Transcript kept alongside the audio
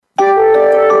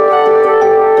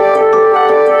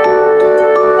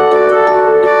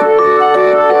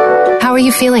are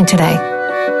you feeling today?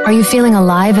 Are you feeling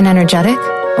alive and energetic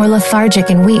or lethargic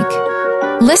and weak?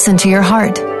 Listen to your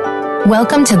heart.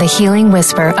 Welcome to the Healing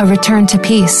Whisper, a return to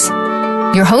peace.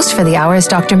 Your host for the hour is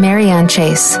Dr. Marianne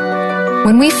Chase.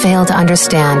 When we fail to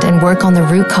understand and work on the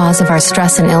root cause of our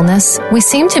stress and illness, we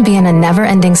seem to be in a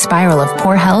never-ending spiral of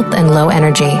poor health and low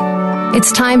energy.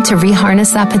 It's time to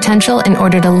reharness that potential in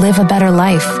order to live a better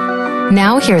life.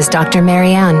 Now, here's Dr.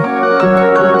 Marianne.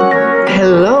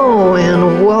 Hello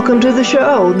and welcome to the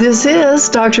show. This is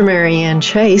Dr. Marianne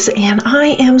Chase, and I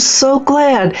am so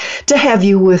glad to have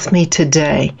you with me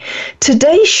today.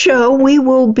 Today's show, we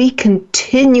will be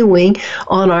continuing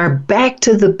on our Back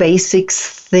to the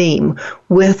Basics theme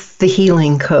with the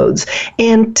healing codes.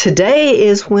 And today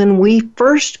is when we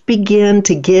first begin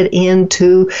to get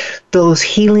into those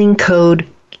healing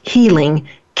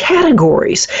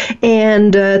categories.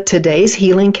 And today's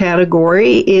healing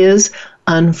category is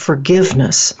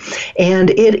unforgiveness. And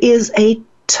it is a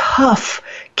tough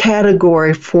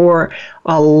category for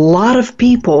a lot of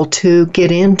people to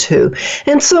get into.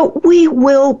 And so we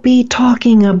will be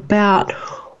talking about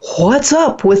what's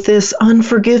up with this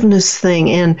unforgiveness thing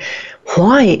and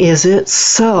why is it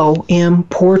so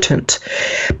important?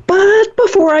 But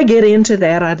before I get into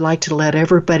that, I'd like to let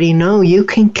everybody know you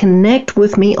can connect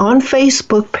with me on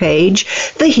Facebook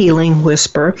page, The Healing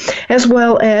Whisper, as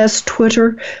well as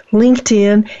Twitter,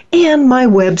 LinkedIn, and my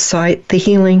website,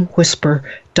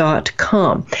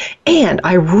 thehealingwhisper.com. And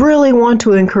I really want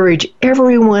to encourage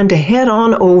everyone to head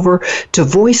on over to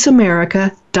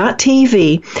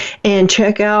voiceamerica.tv and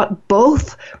check out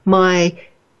both my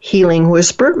Healing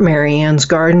Whisper, Marianne's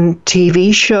Garden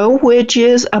TV show, which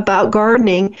is about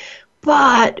gardening,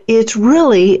 but it's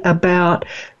really about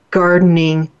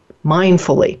gardening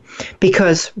mindfully,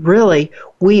 because really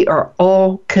we are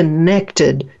all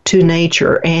connected to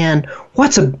nature, and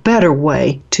what's a better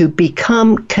way to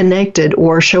become connected,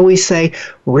 or shall we say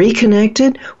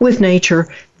reconnected with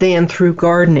nature, than through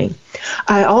gardening.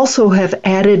 I also have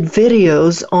added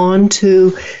videos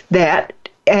onto that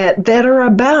are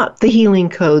about the healing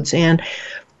codes, and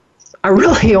I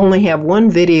really only have one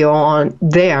video on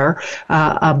there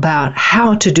about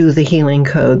how to do the healing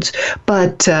codes.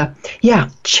 But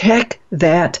check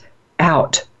that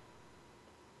out.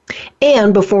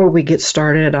 And before we get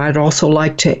started, I'd also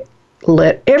like to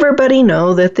let everybody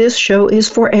know that this show is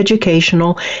for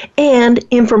educational and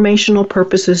informational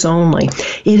purposes only.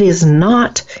 It is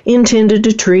not intended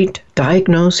to treat,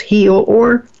 diagnose, heal,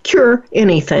 or cure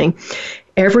anything.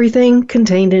 Everything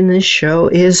contained in this show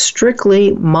is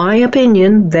strictly my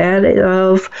opinion, that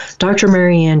of Dr.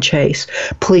 Marianne Chase.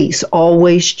 Please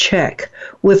always check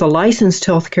with a licensed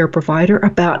healthcare provider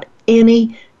about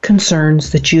any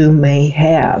concerns that you may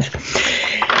have.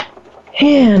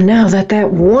 And now that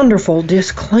that wonderful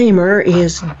disclaimer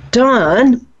is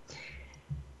done,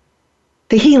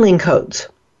 the healing codes.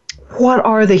 What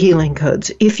are the healing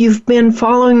codes? If you've been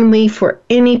following me for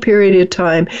any period of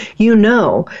time, you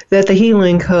know that the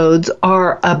healing codes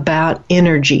are about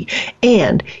energy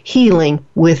and healing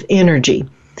with energy.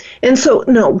 And so,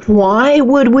 now, why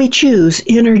would we choose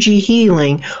energy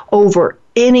healing over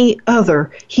any other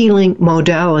healing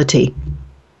modality?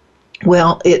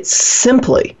 Well, it's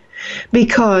simply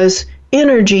because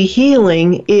energy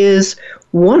healing is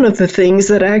one of the things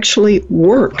that actually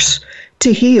works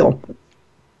to heal.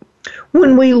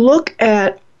 When we look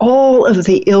at all of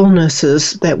the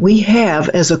illnesses that we have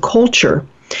as a culture,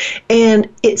 and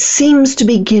it seems to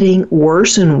be getting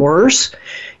worse and worse,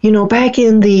 back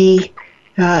in the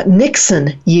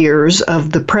Nixon years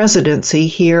of the presidency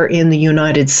here in the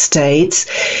United States,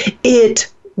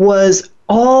 it was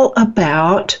all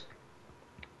about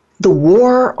the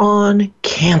war on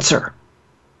cancer.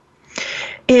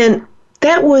 And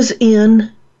that was in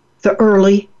the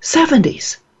early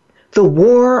 70s. The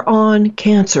war on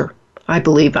cancer, I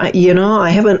believe. I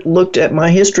haven't looked at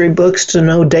my history books to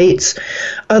know dates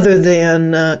other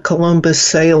than Columbus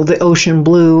sailed the ocean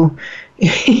blue,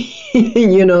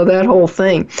 that whole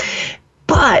thing.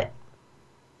 But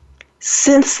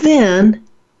since then,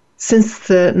 since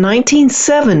the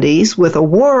 1970s, with a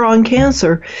war on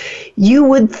cancer, you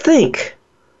would think,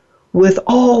 with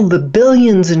all the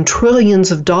billions and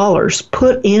trillions of dollars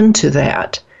put into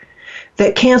that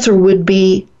cancer would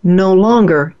be no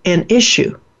longer an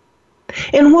issue.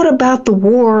 And what about the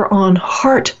war on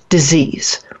heart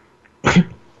disease?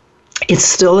 It's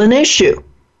still an issue.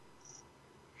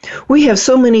 We have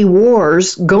so many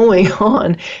wars going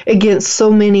on against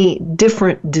so many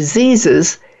different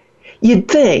diseases, you'd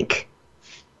think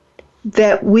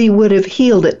that we would have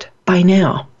healed it by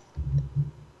now.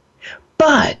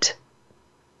 But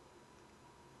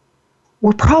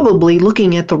we're probably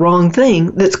looking at the wrong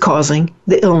thing that's causing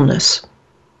the illness.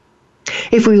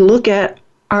 If we look at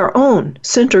our own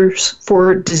Centers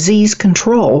for Disease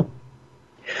Control,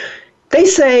 they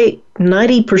say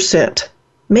 90%,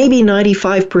 maybe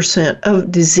 95%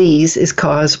 of disease is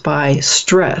caused by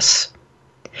stress.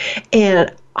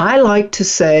 And I like to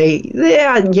say,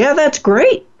 yeah, that's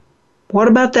great. What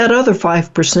about that other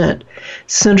 5%?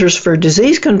 Centers for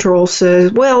Disease Control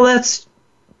says, well, that's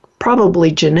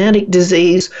probably genetic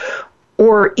disease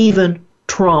or even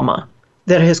trauma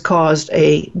that has caused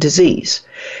a disease.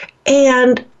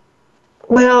 And,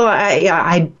 well,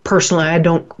 I personally, I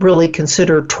don't really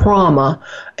consider trauma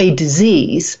a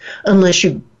disease unless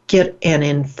you get an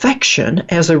infection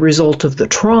as a result of the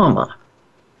trauma.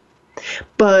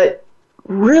 But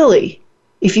really,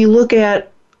 if you look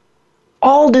at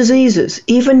all diseases,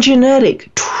 even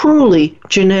genetic, truly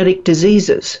genetic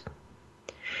diseases,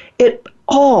 it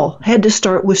all had to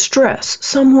start with stress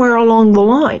somewhere along the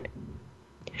line.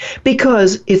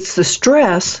 Because it's the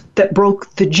stress that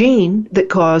broke the gene that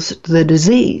caused the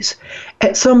disease.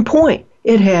 At some point,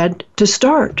 it had to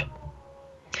start.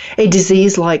 A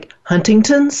disease like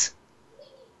Huntington's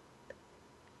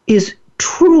is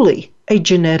truly a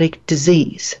genetic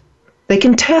disease. They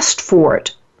can test for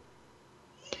it.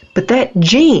 But that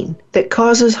gene that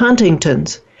causes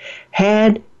Huntington's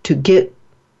had to get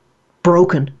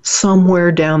broken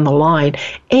somewhere down the line.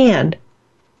 And,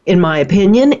 in my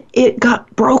opinion, it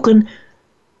got broken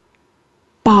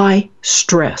by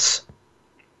stress.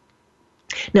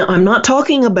 Now, I'm not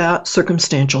talking about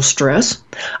circumstantial stress.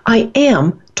 I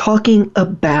am talking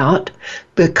about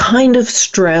the kind of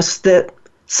stress that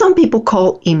some people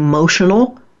call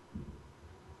emotional.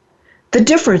 The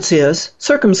difference is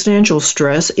circumstantial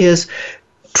stress is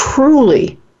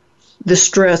truly the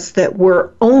stress that we're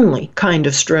only kind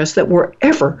of stress that we're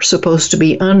ever supposed to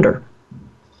be under.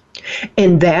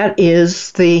 And that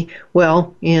is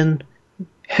in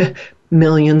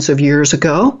millions of years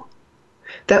ago,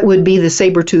 that would be the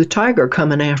saber-toothed tiger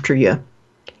coming after you.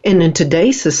 And in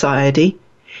today's society,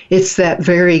 it's that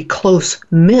very close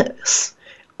miss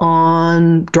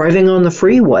on driving on the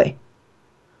freeway.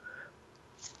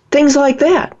 Things like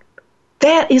that.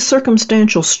 That is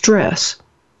circumstantial stress.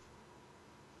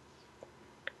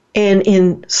 And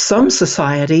in some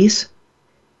societies,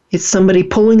 it's somebody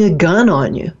pulling a gun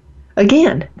on you.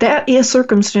 Again, that is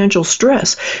circumstantial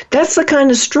stress. That's the kind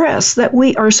of stress that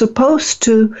we are supposed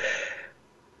to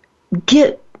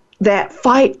get that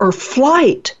fight or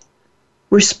flight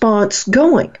response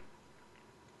going.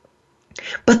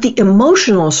 But the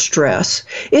emotional stress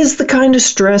is the kind of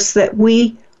stress that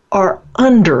we are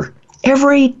under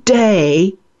every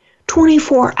day,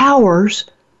 24 hours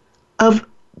of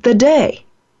the day.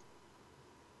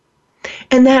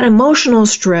 And that emotional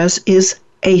stress is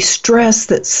a stress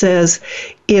that says,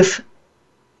 if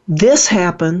this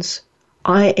happens,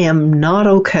 I am not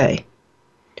okay.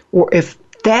 Or if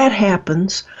that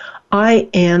happens, I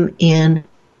am in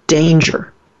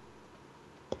danger.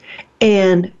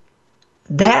 And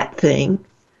that thing,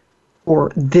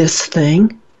 or this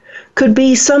thing, could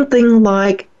be something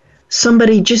like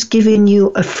somebody just giving you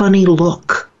a funny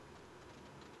look.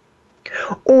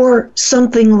 Or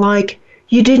something like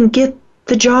you didn't get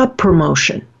the job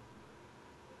promotion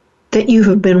that you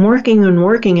have been working and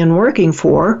working and working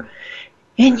for,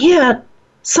 and yet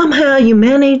somehow you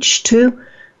managed to,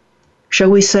 shall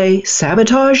we say,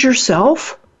 sabotage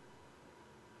yourself?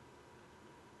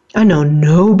 I know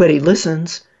nobody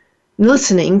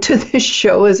listening to this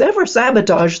show has ever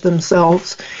sabotaged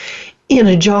themselves in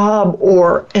a job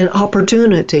or an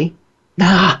opportunity.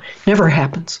 Never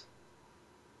happens.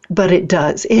 But it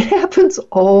does. It happens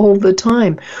all the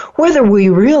time, whether we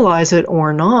realize it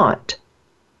or not.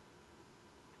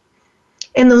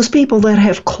 And those people that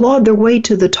have clawed their way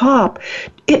to the top,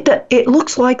 it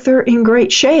looks like they're in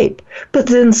great shape. But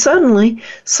then suddenly,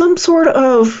 some sort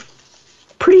of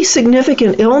pretty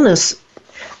significant illness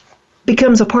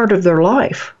becomes a part of their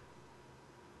life.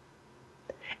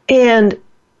 And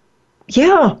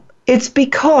yeah, it's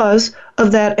because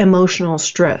of that emotional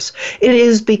stress. It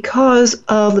is because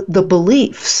of the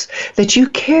beliefs that you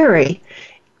carry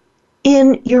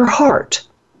in your heart.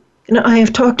 And I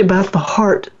have talked about the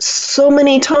heart so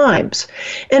many times.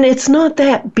 And it's not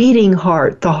that beating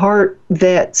heart, the heart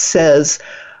that says,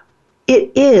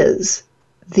 it is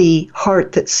the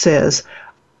heart that says,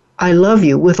 I love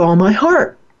you with all my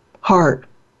heart.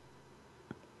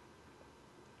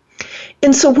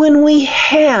 And so when we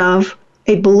have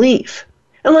a belief,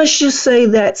 and let's just say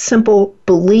that simple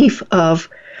belief of,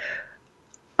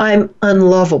 I'm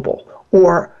unlovable,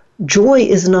 or joy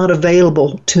is not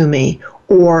available to me,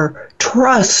 or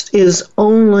trust is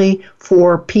only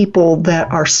for people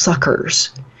that are suckers.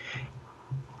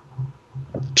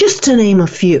 Just to name a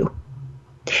few.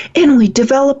 And we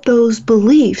develop those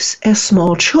beliefs as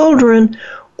small children,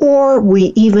 or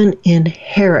we even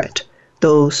inherit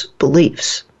those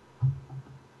beliefs.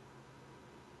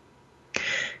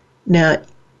 Now,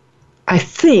 I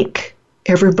think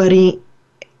everybody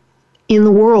in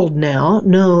the world now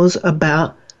knows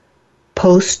about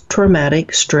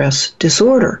post-traumatic stress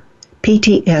disorder,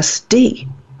 PTSD.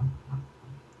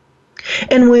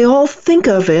 And we all think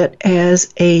of it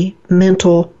as a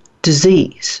mental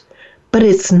disease, but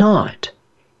it's not.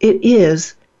 It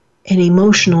is an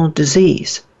emotional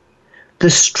disease. The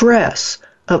stress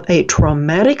of a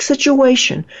traumatic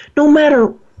situation, no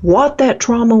matter what that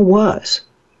trauma was,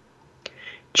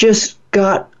 just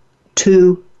got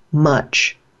too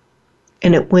much,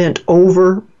 and it went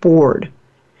overboard.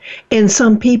 And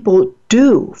some people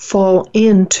do fall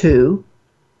into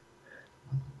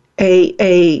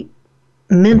a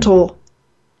mental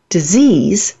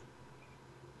disease,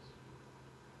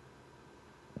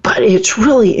 but it's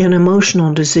really an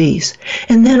emotional disease.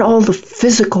 And then all the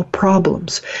physical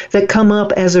problems that come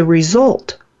up as a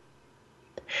result.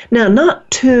 Now, not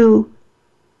to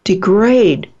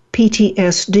degrade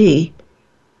PTSD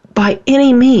by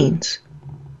any means.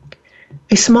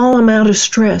 A small amount of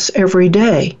stress every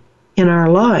day in our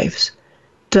lives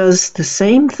does the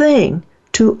same thing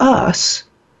to us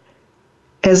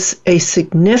as a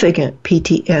significant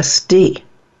PTSD.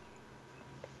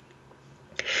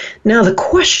 Now the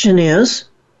question is,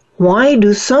 why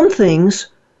do some things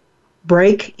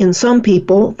break in some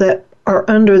people that are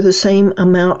under the same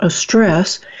amount of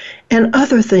stress, and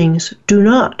other things do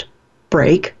not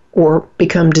break or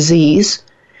become disease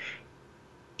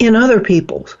in other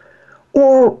people?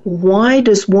 Or why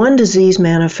does one disease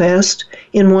manifest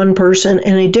in one person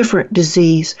and a different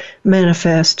disease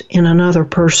manifest in another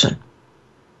person?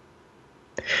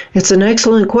 It's an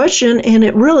excellent question, and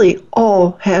it really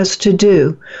all has to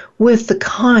do with the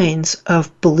kinds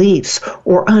of beliefs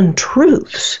or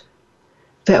untruths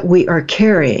that we are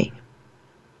carrying.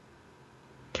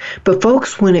 But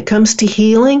folks, when it comes to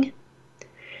healing,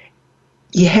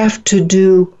 you have to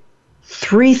do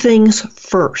three things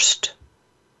first.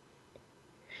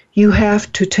 You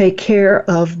have to take care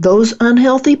of those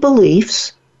unhealthy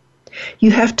beliefs.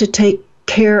 You have to take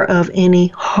care of any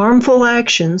harmful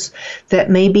actions that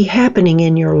may be happening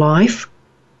in your life.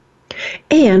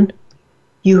 And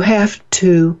you have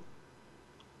to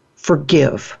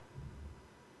forgive.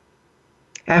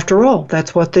 After all,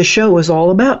 that's what this show is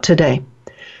all about today.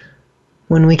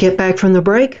 When we get back from the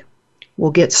break,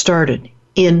 we'll get started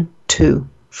into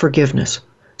forgiveness.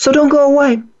 So don't go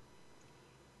away.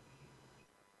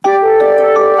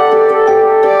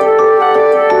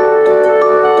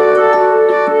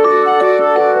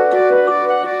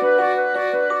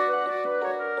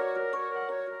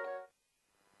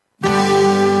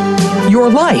 Your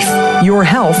life, your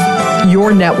health,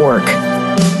 your network.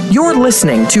 You're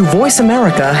listening to Voice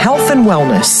America Health and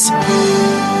Wellness.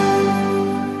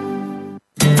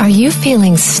 Are you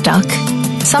feeling stuck?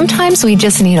 Sometimes we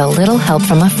just need a little help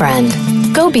from a friend.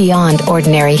 Go beyond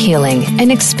ordinary healing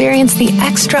and experience the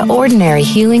extraordinary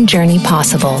healing journey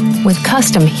possible with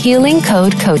custom healing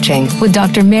code coaching with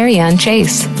Dr. Marianne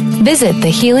Chase. Visit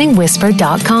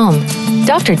thehealingwhisper.com.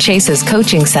 Dr. Chase's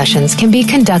coaching sessions can be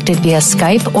conducted via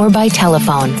Skype or by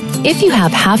telephone. If you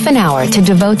have half an hour to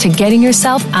devote to getting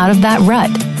yourself out of that rut,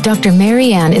 Dr.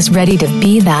 Marianne is ready to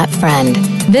be that friend.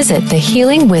 Visit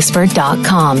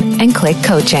thehealingwhisper.com and click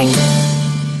coaching.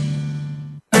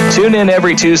 Tune in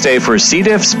every Tuesday for C.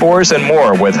 diff, spores, and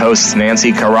more with hosts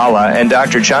Nancy Kerala and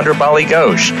Dr. Chandrabali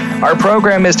Ghosh. Our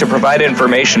program is to provide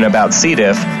information about C.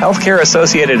 diff,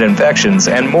 healthcare-associated infections,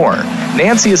 and more.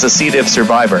 Nancy is a C. diff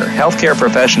survivor, healthcare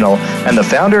professional, and the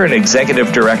founder and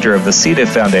executive director of the C.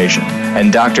 diff Foundation.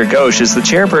 And Dr. Ghosh is the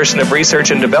chairperson of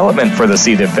research and development for the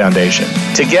C. diff Foundation.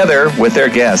 Together, with their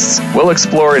guests, we'll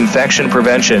explore infection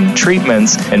prevention,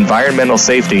 treatments, environmental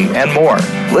safety, and more.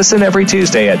 Listen every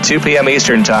Tuesday at 2 p.m.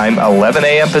 Eastern Time, 11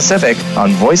 a.m. Pacific,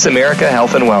 on Voice America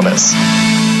Health and Wellness.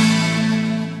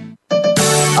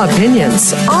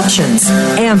 Opinions, options,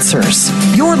 answers.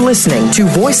 You're listening to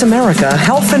Voice America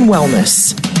Health and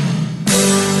Wellness.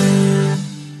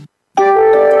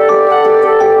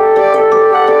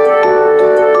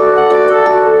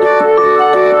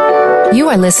 You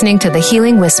are listening to The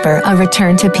Healing Whisper, A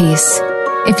Return to Peace.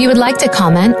 If you would like to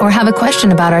comment or have a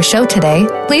question about our show today,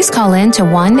 please call in to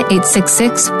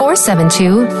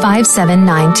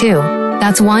 1-866-472-5792.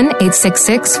 That's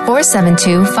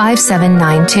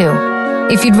 1-866-472-5792.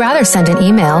 If you'd rather send an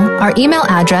email, our email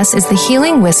address is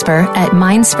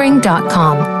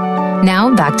thehealingwhisper@mindspring.com.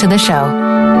 Now back to the show.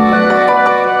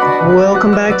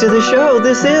 Welcome back to the show.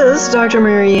 This is Dr.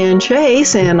 Marianne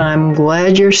Chase, and I'm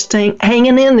glad you're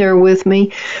hanging in there with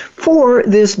me for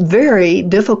this very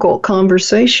difficult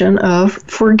conversation of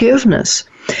forgiveness.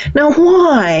 Now,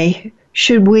 why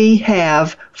should we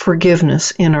have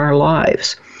forgiveness in our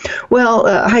lives? Well,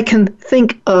 I can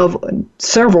think of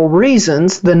several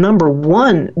reasons, the number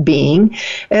one being,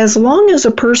 as long as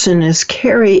a person is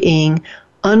carrying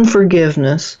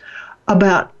unforgiveness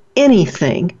about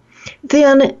anything,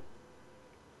 then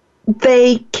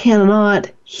they cannot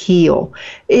heal.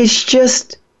 It's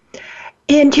just,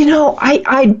 and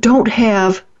I don't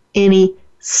have any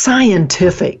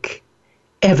scientific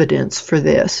evidence for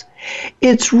this.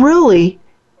 It's really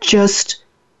just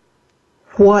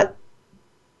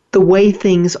the way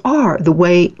things are, the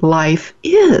way life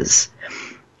is.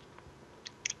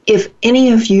 If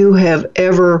any of you have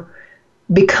ever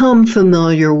become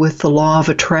familiar with the law of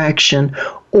attraction,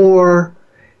 or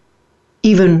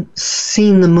even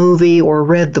seen the movie or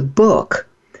read the book,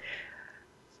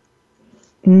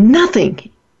 nothing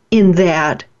in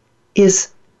that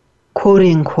is quote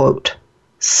unquote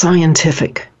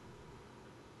scientific.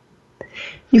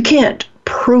 You can't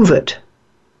prove it.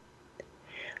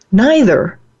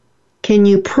 Neither can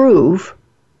you prove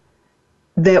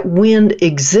that wind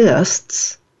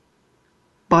exists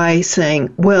by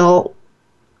saying, well,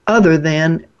 other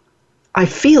than I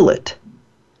feel it.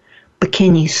 But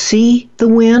can you see the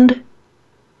wind?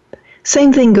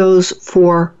 Same thing goes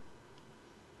for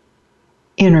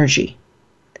energy.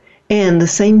 And the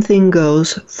same thing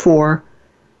goes for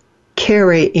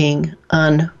carrying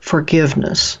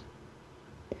unforgiveness.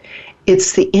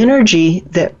 It's the energy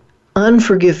that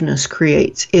unforgiveness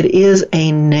creates. It is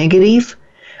a negative,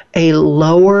 a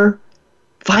lower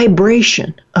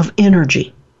vibration of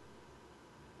energy.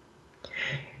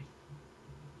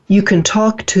 You can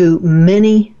talk to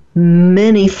many,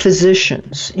 many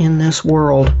physicians in this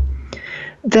world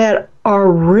that are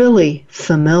really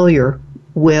familiar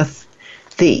with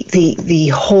the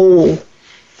whole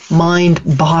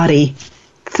mind-body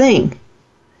thing.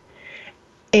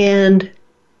 And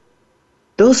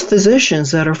those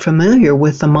physicians that are familiar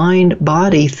with the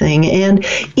mind-body thing, and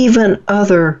even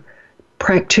other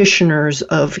practitioners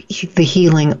of the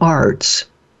healing arts,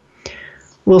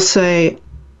 will say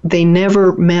they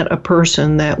never met a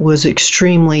person that was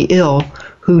extremely ill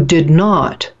who did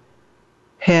not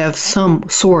have some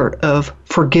sort of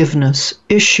forgiveness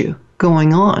issue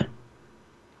going on.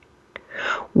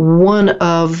 One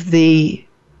of the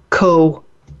co-authors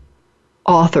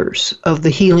of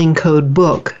the Healing Code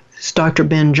book is Dr.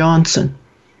 Ben Johnson.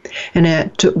 And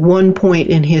at one point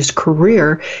in his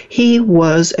career, he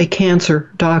was a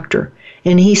cancer doctor.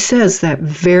 And he says that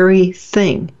very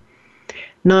thing.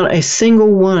 Not a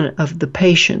single one of the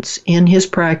patients in his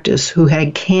practice who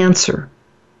had cancer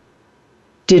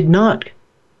did not.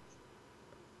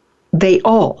 They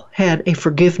all had a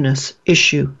forgiveness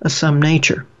issue of some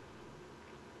nature.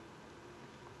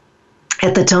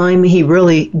 At the time, he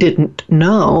really didn't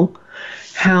know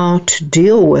how to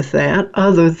deal with that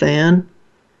other than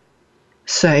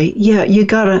say, yeah, you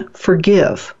gotta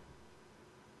forgive.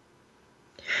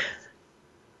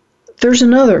 There's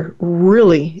another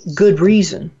really good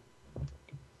reason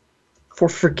for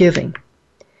forgiving,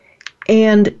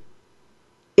 and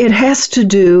it has to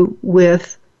do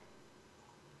with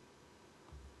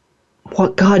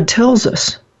what God tells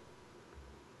us.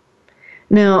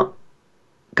 Now,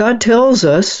 God tells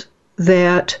us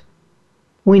that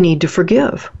we need to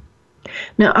forgive.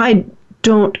 Now, I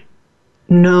don't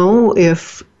know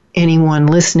if anyone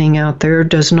listening out there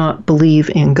does not believe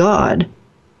in God,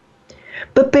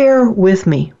 but bear with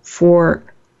me for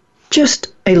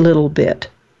just a little bit.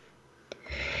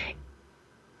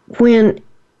 When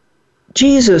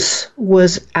Jesus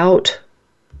was out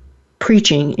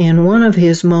preaching in one of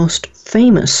his most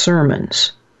famous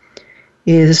sermons,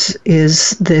 is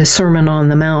the Sermon on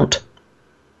the Mount,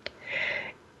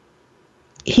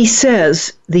 he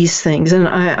says these things, and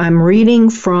I'm reading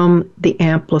from the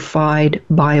Amplified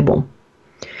Bible.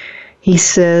 He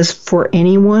says, for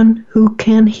anyone who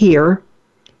can hear,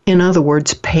 in other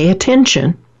words, pay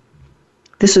attention,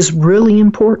 this is really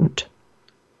important.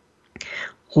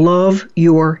 Love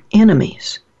your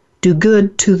enemies. Do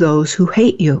good to those who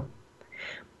hate you.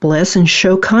 Bless and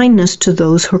show kindness to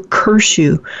those who curse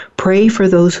you. Pray for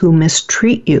those who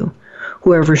mistreat you.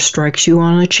 Whoever strikes you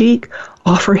on a cheek,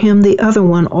 offer him the other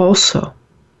one also.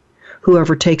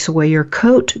 Whoever takes away your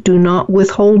coat, do not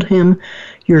withhold him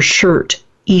your shirt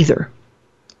either.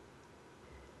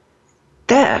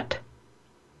 That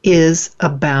is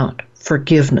about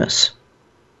forgiveness.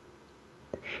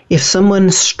 If someone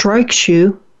strikes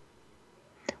you,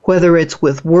 whether it's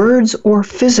with words or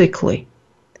physically,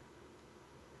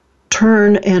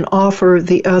 turn and offer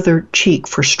the other cheek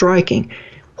for striking.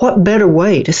 What better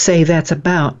way to say that's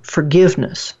about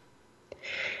forgiveness?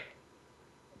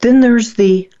 Then there's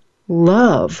the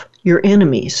love your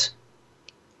enemies.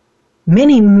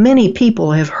 Many, many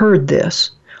people have heard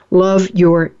this. Love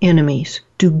your enemies.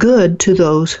 Do good to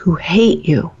those who hate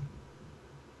you.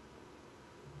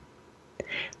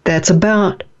 That's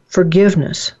about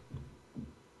forgiveness.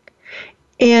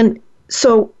 And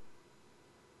so,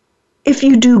 if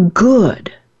you do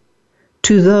good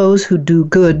to those who do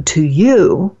good to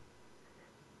you,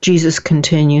 Jesus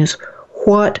continues,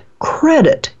 what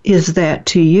credit is that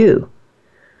to you?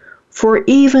 For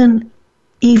even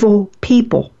evil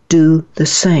people do the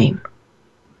same.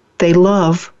 They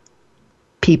love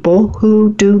people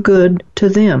who do good to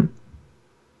them.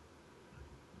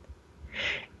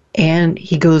 And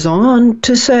he goes on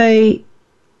to say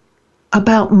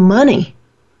about money.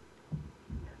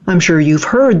 I'm sure you've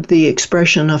heard the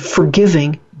expression of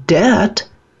forgiving debt.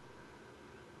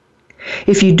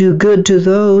 If you do good to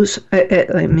those,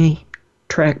 let me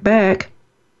track back.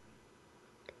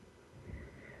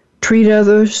 Treat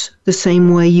others the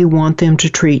same way you want them to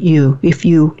treat you. If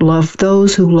you love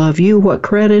those who love you, what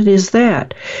credit is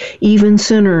that? Even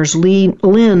sinners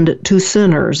lend to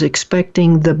sinners,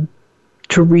 expecting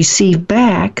to receive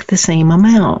back the same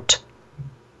amount.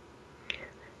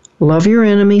 Love your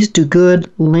enemies, do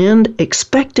good, lend,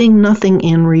 expecting nothing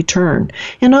in return.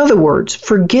 In other words,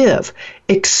 forgive,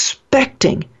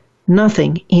 expecting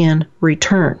nothing in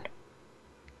return.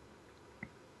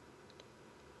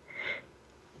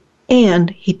 And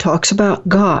he talks about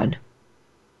God,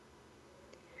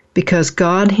 because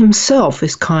God himself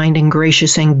is kind and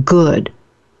gracious and good.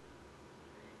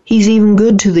 He's even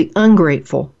good to the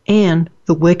ungrateful and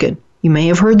the wicked. You may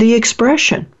have heard the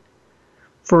expression,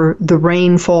 for the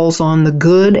rain falls on the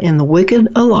good and the wicked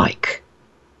alike.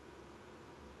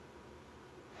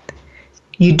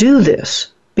 You do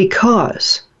this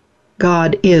because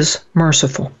God is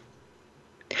merciful.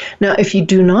 Now, if you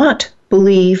do not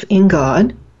believe in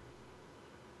God,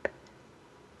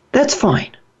 that's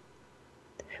fine.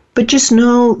 But just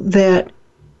know that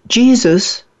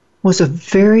Jesus was a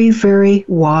very, very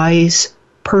wise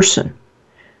person.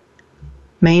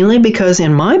 Mainly because,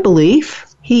 in my belief,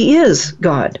 he is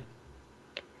God.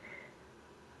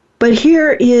 But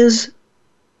here is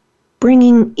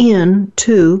bringing in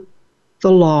to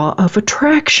the law of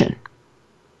attraction.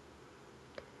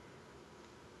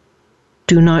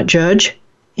 Do not judge,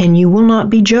 and you will not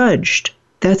be judged.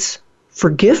 That's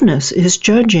forgiveness is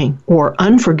judging, or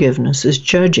unforgiveness is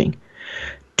judging.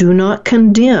 Do not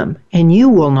condemn, and you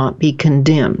will not be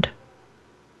condemned.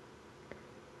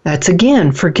 That's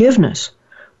again forgiveness.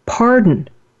 Pardon.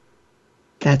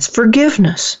 That's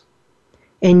forgiveness,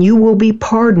 and you will be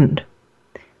pardoned.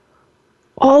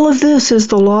 All of this is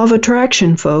the law of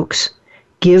attraction, folks.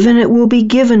 Give and it will be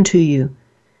given to you.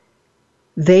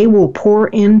 They will pour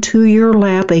into your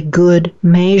lap a good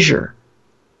measure.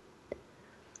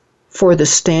 For the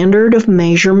standard of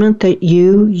measurement that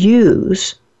you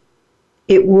use,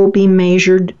 it will be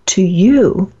measured to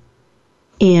you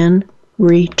in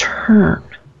return.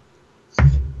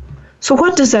 So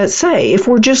what does that say? If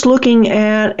we're just looking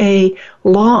at a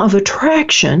law of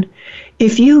attraction,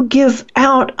 if you give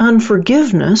out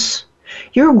unforgiveness,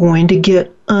 you're going to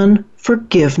get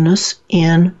unforgiveness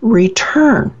in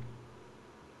return.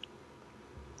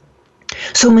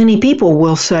 So many people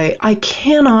will say, I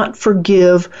cannot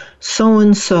forgive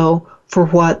so-and-so for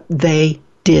what they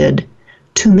did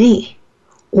to me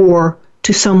or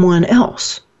to someone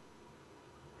else.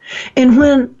 And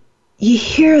when you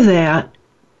hear that,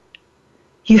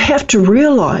 you have to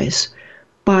realize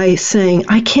by saying,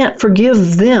 I can't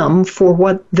forgive them for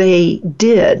what they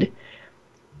did,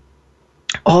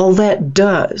 all that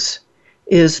does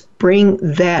is bring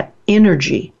that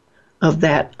energy of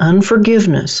that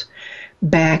unforgiveness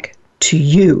back to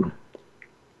you.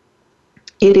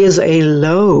 It is a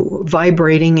low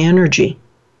vibrating energy.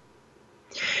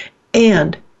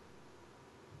 And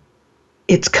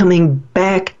it's coming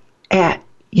back at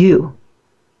you.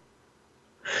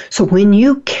 So when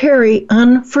you carry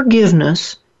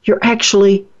unforgiveness, you're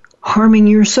actually harming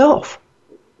yourself.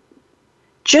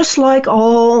 Just like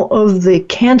all of the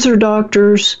cancer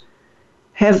doctors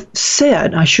have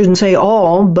said, I shouldn't say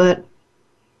all, but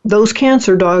those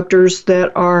cancer doctors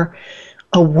that are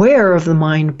aware of the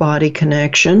mind-body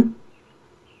connection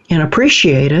and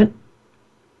appreciate it,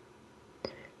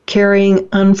 carrying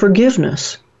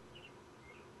unforgiveness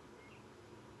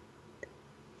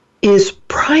is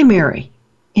primary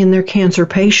in their cancer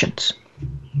patients.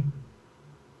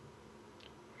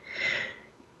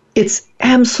 It's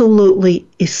absolutely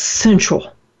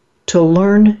essential to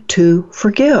learn to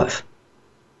forgive.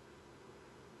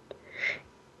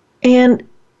 And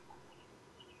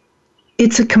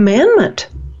it's a commandment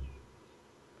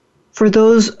for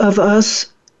those of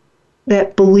us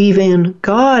that believe in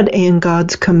God and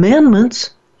God's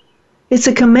commandments. It's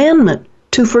a commandment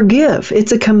to forgive.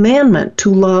 It's a commandment to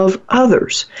love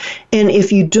others. And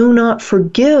if you do not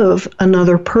forgive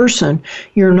another person,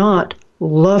 you're not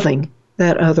loving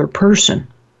that other person.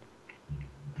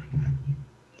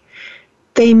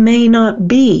 They may not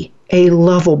be a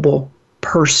lovable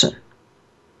person.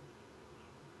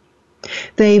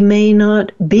 They may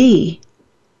not be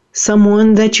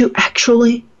someone that you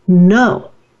actually know.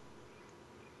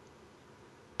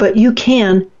 But you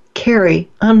can carry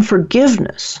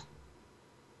unforgiveness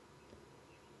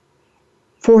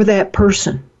for that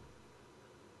person.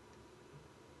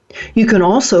 You can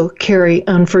also carry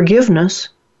unforgiveness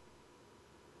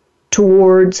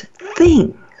towards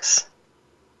things.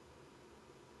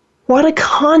 What a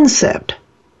concept.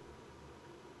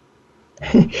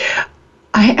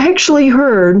 I actually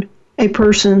heard a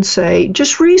person say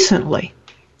just recently,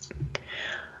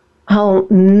 I'll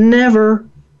never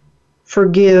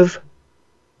forgive,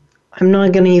 I'm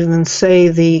not going to even say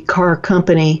the car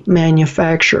company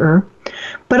manufacturer,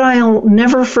 but I'll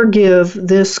never forgive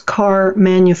this car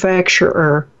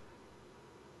manufacturer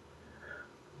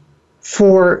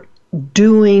for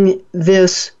doing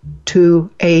this to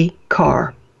a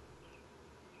car.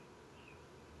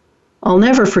 I'll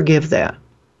never forgive that.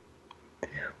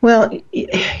 Well,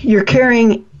 you're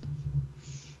carrying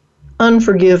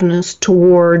unforgiveness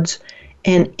towards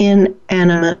an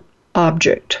inanimate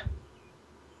object,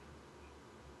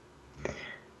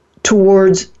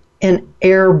 towards an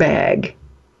airbag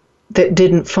that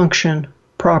didn't function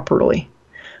properly.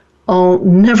 I'll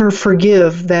never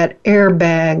forgive that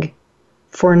airbag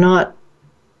for not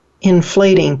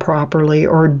inflating properly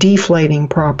or deflating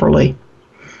properly.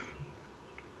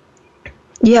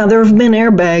 Yeah, there have been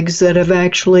airbags that have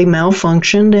actually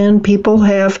malfunctioned and people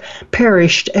have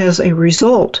perished as a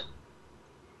result.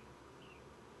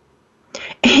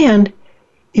 And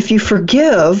if you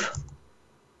forgive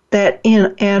that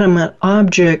inanimate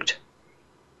object,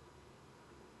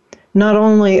 not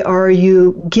only are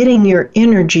you getting your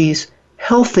energies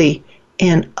healthy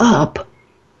and up,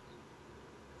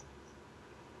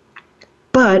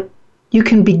 but you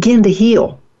can begin to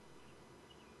heal.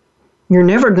 You're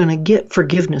never going to get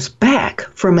forgiveness back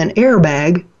from an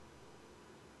airbag,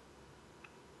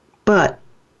 but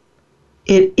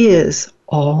it is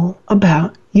all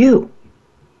about you.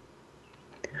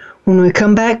 When we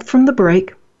come back from the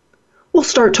break, we'll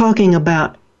start talking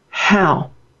about how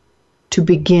to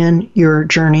begin your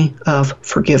journey of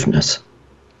forgiveness.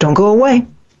 Don't go away.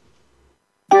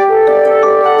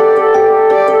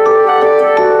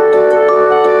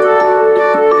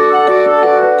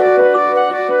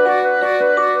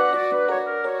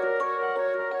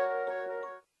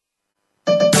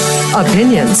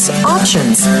 Opinions,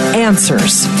 options,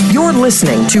 answers. You're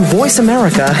listening to Voice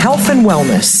America Health and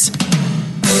Wellness.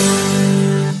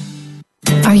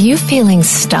 Are you feeling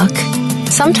stuck?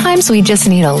 Sometimes we just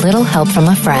need a little help from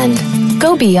a friend.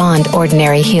 Go beyond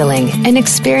ordinary healing and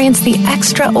experience the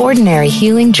extraordinary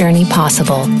healing journey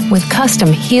possible with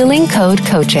custom Healing Code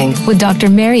coaching with Dr.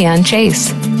 Marianne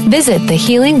Chase. Visit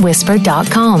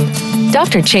thehealingwhisper.com.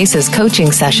 Dr. Chase's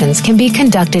coaching sessions can be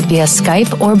conducted via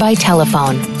Skype or by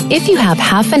telephone. If you have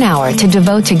half an hour to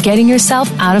devote to getting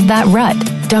yourself out of that rut,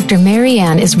 Dr.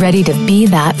 Marianne is ready to be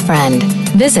that friend.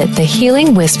 Visit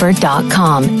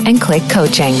thehealingwhisper.com and click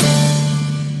coaching.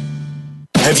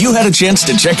 Have you had a chance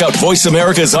to check out Voice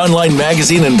America's online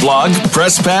magazine and blog,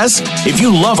 Press Pass? If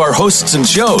you love our hosts and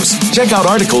shows, check out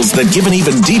articles that give an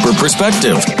even deeper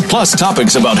perspective, plus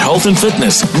topics about health and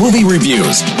fitness, movie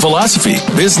reviews, philosophy,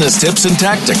 business tips and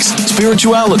tactics,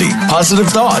 spirituality, positive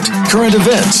thought, current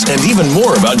events, and even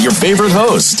more about your favorite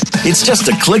host. It's just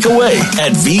a click away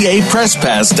at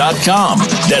vapresspass.com.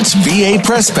 That's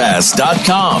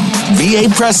vapresspass.com. VA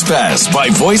Press Pass by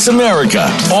Voice America.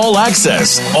 All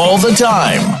access, all the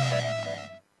time.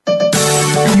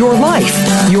 Your life,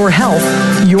 your health,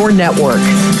 your network.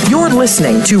 You're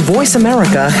listening to Voice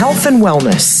America Health and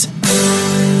Wellness.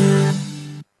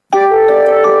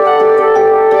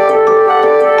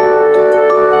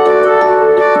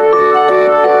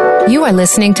 You are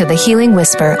listening to The Healing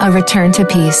Whisper, A Return to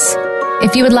Peace.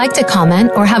 If you would like to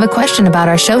comment or have a question about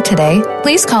our show today,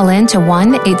 please call in to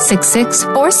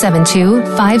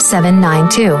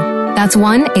 1-866-472-5792. That's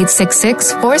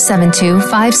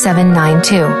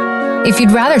 1-866-472-5792. If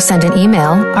you'd rather send an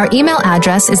email, our email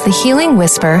address is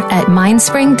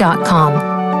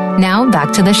thehealingwhisper@mindspring.com. Now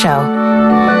back to the show.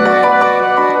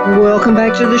 Welcome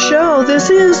back to the show.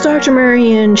 This is Dr.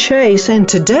 Marianne Chase, and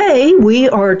today we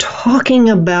are talking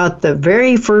about the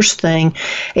very first thing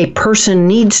a person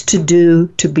needs to do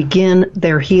to begin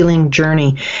their healing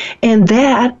journey, and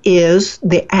that is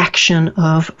the action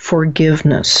of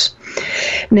forgiveness.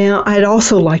 Now, I'd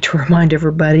also like to remind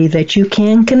everybody that you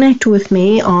can connect with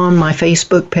me on my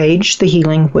Facebook page, The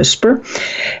Healing Whisper,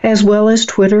 as well as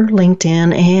Twitter,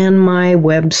 LinkedIn, and my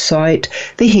website,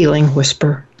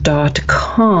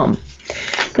 thehealingwhisper.com.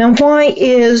 Now, why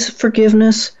is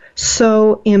forgiveness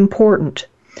so important?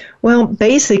 Well,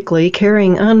 basically,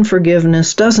 carrying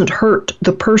unforgiveness doesn't hurt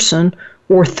the person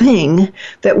or thing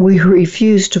that we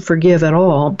refuse to forgive at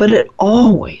all, but it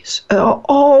always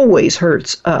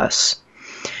hurts us.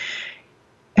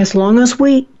 As long as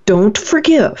we don't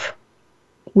forgive,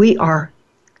 we are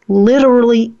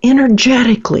literally,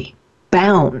 energetically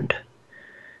bound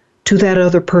to that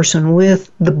other person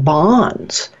with the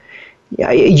bonds.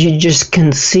 You just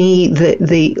can see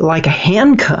the like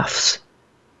handcuffs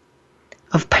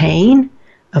of pain,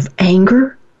 of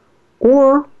anger,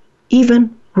 or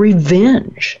even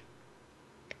revenge.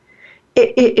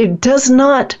 It does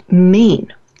not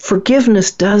mean,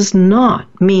 forgiveness does not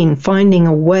mean finding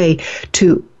a way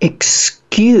to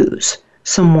excuse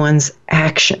someone's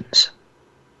actions.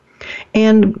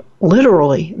 And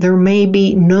literally, there may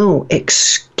be no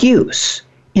excuse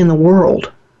in the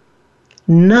world,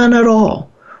 none at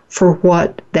all, for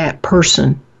what that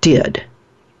person did.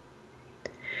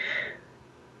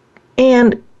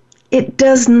 And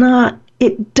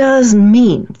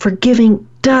forgiving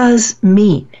does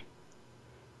mean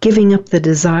giving up the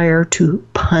desire to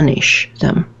punish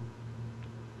them.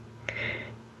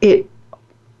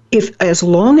 As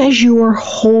long as you are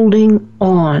holding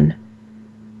on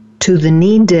to the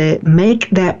need to make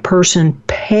that person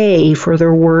pay for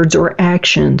their words or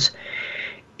actions,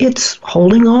 it's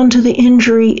holding on to the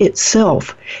injury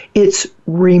itself. It's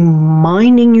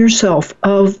reminding yourself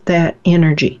of that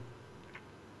energy.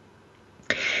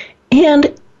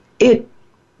 And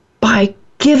by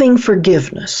giving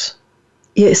forgiveness,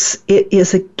 it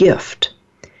is a gift,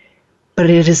 but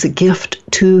it is a gift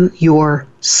to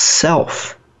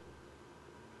yourself.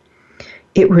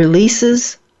 It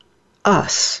releases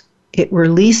us. It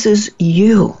releases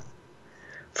you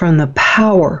from the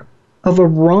power of a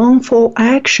wrongful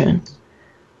action,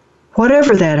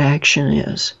 whatever that action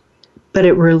is, but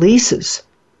it releases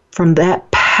from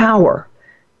that power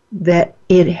that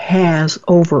it has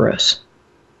over us.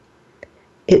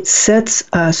 It sets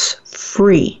us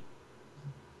free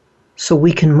so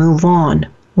we can move on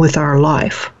with our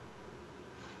life.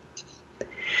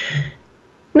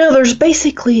 Now, there's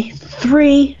basically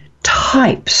 3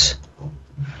 types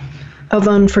of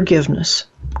unforgiveness.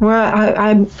 Well,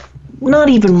 I'm not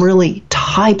even really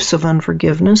types of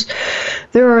unforgiveness.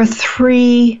 There are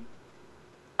 3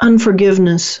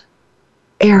 unforgiveness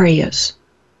areas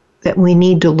that we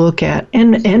need to look at,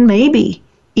 and maybe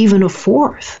even a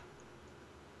 4th.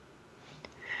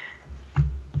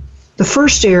 The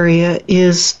first area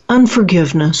is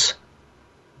unforgiveness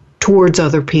towards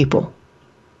other people.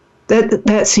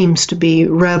 That seems to be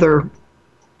rather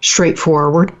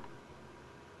straightforward.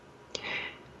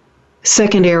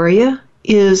 Second area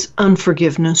is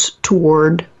unforgiveness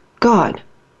toward God.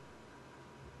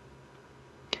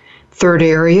 Third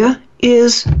area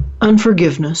is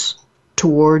unforgiveness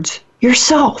towards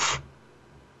yourself.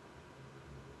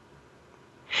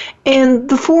 And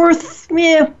the 4th,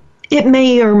 it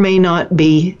may or may not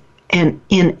be an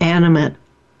inanimate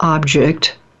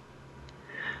object,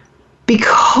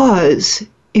 because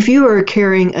if you are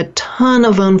carrying a ton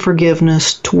of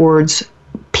unforgiveness towards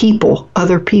people,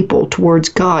 other people, towards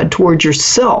God, towards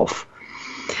yourself,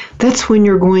 that's when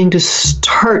you're going to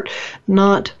start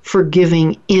not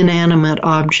forgiving inanimate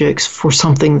objects for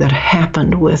something that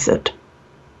happened with it.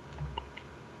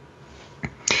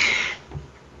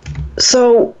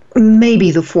 So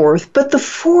maybe the 4th, but the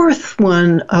 4th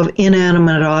one of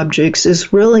inanimate objects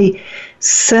is really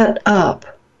set up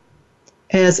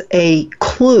as a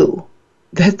clue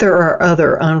that there are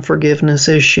other unforgiveness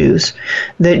issues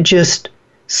that just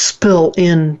spill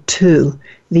into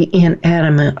the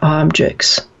inanimate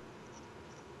objects.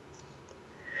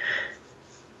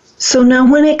 So now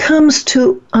when it comes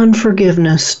to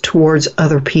unforgiveness towards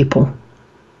other people,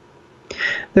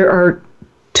 there are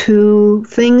 2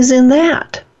 things in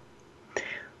that.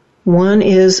 One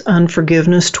is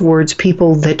unforgiveness towards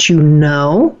people that you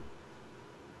know,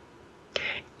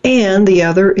 and the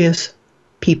other is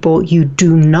people you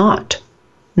do not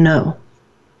know.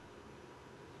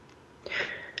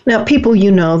 Now, people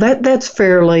that's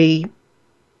fairly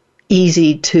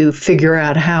easy to figure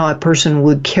out how a person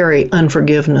would carry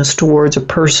unforgiveness towards a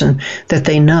person that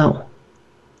they know.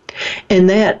 And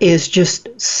that is just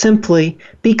simply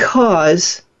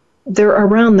because they're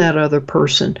around that other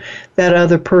person. That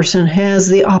other person has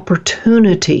the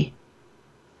opportunity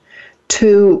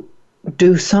to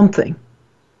do something.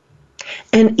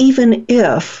 And even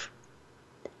if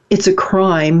it's a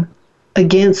crime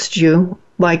against you,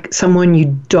 like someone you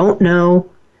don't know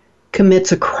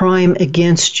commits a crime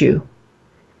against you,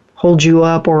 holds you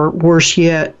up, or worse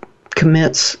yet,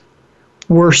 commits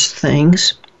worse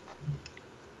things,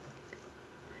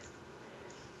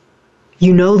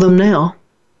 you know them now.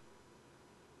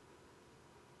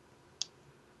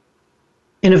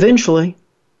 And eventually,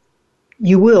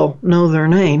 you will know their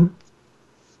name.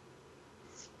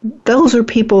 Those are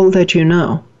people that you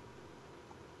know.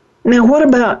 Now, what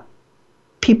about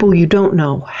people you don't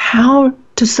know? How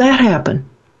does that happen?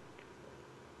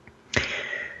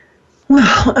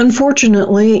 Well,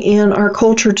 unfortunately, in our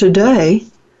culture today,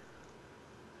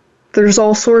 there's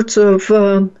all sorts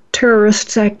of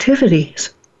terrorist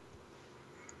activities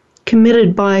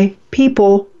committed by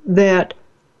people that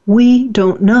we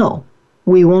don't know.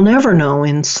 We will never know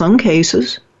in some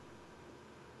cases.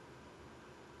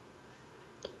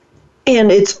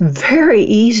 And it's very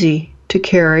easy to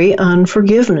carry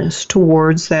unforgiveness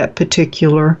towards that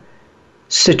particular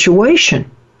situation.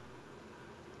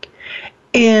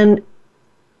 And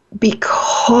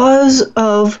because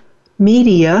of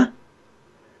media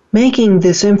making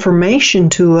this information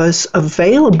to us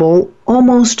available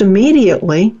almost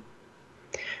immediately,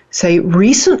 say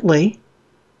recently,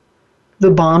 the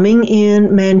bombing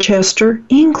in Manchester,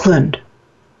 England.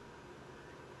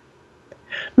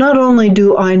 Not only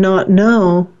do I not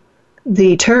know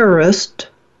the terrorist,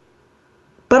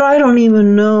 but I don't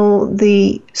even know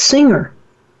the singer.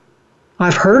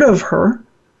 I've heard of her.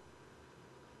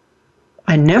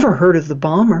 I never heard of the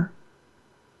bomber.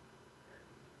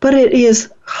 But it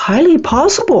is highly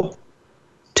possible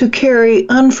to carry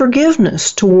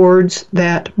unforgiveness towards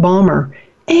that bomber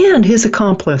and his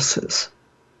accomplices.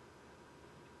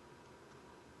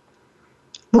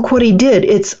 Look what he did.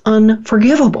 It's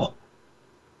unforgivable.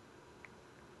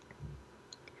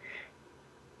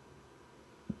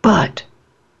 But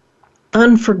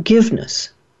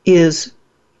unforgiveness is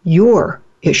your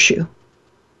issue.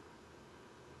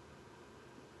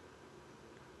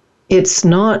 It's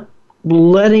not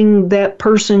letting that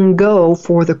person go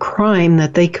for the crime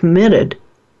that they committed,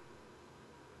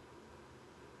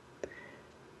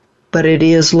 but it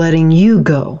is letting you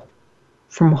go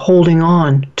from holding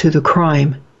on to the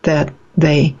crime that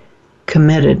they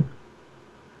committed.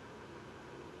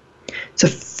 It's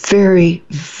a very,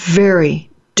 very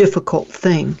difficult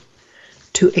thing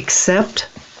to accept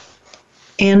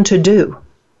and to do.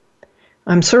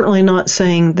 I'm certainly not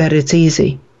saying that it's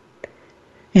easy.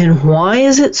 And why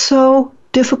is it so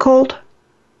difficult?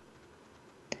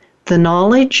 The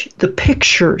knowledge, the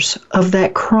pictures of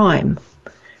that crime,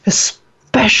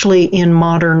 especially in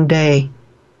modern day,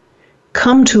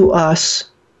 come to us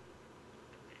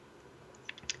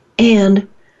and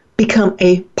become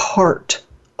a part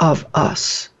of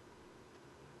us.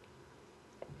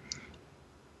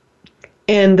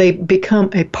 And they become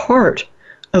a part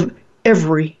of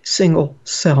every single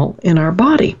cell in our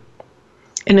body.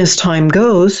 And as time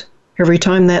goes, every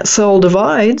time that cell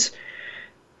divides,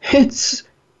 it's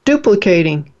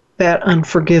duplicating that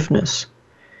unforgiveness.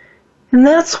 And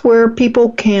that's where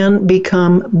people can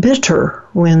become bitter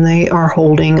when they are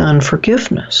holding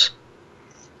unforgiveness,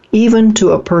 even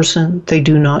to a person they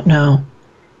do not know.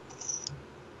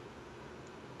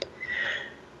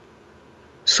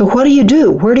 So what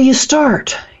do? Where do you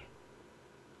start?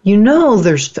 You know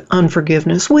there's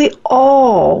unforgiveness. We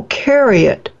all carry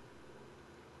it.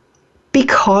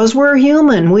 Because we're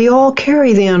human, we all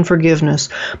carry the unforgiveness.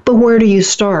 But where do you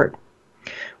start?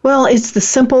 Well, it's the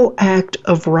simple act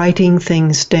of writing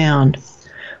things down.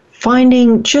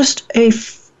 Finding just a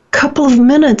couple of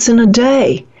minutes in a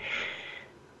day.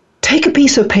 Take a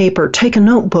piece of paper, take a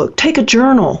notebook, take a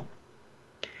journal,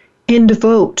 and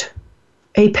devote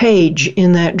a page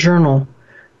in that journal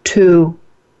to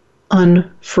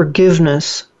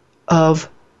unforgiveness of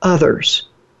others.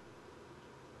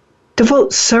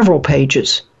 Devote several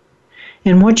pages.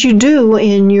 And what you do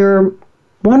in your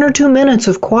 1 or 2 minutes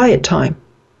of quiet time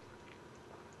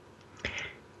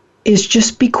is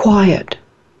just be quiet.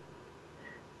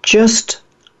 Just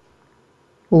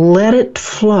let it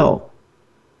flow.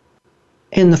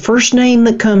 And the first name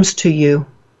that comes to you,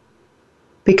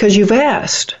 because you've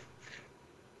asked,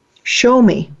 show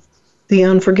me the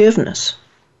unforgiveness.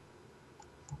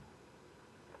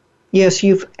 Yes,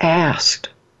 you've asked,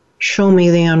 show me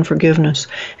the unforgiveness.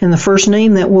 And the first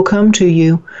name that will come to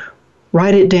you,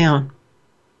 write it down.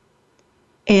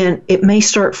 And it may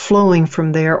start flowing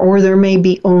from there, or there may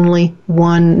be only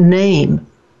one name.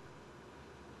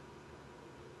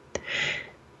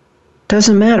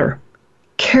 Doesn't matter.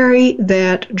 Carry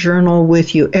that journal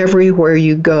with you everywhere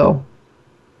you go,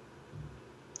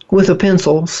 with a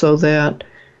pencil so that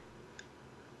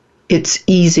it's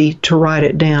easy to write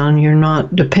it down. You're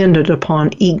not dependent upon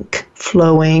ink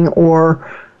flowing or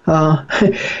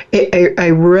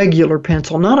a regular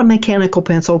pencil, not a mechanical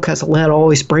pencil, because lead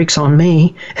always breaks on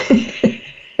me.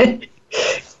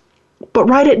 But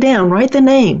write it down. Write the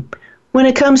name when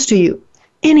it comes to you.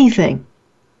 Anything.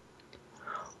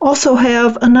 Also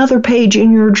have another page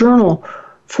in your journal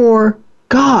for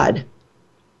God.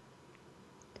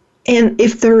 And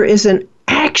if there is an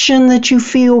action that you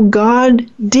feel God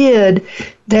did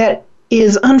that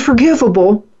is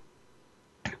unforgivable,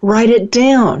 write it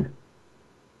down.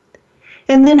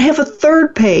 And then have a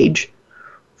third page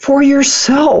for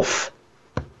yourself.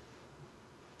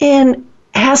 And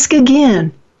ask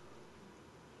again,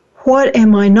 what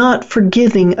am I not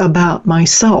forgiving about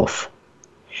myself?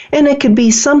 And it could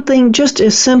be something just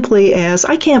as simply as,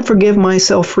 I can't forgive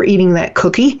myself for eating that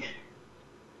cookie.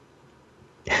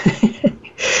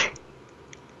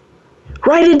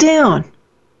 Write it down.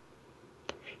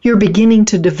 You're beginning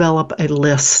to develop a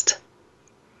list.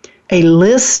 A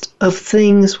list of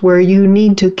things where you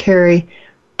need to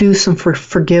do some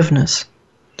forgiveness.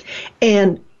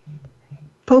 And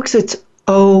folks, it's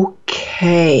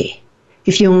okay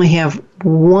if you only have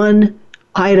one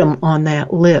item on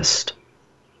that list,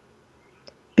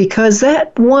 because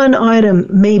that one item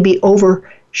may be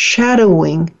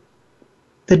overshadowing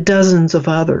the dozens of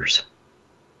others.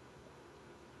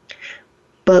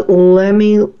 But let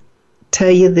me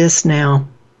tell you this now.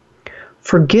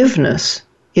 Forgiveness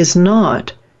is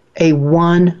not a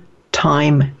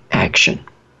one-time action.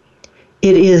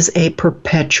 It is a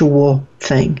perpetual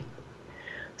thing.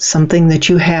 Something that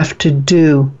you have to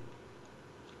do,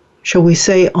 shall we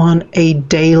say, on a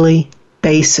daily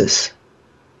basis.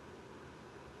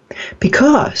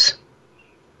 Because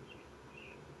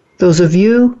those of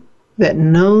you that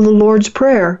know the Lord's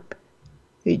Prayer,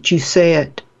 that you say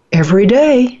it every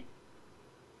day,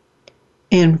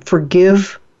 and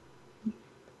forgive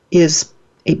is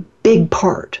a big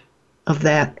part of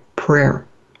that prayer.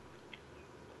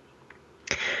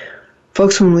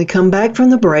 Folks, when we come back from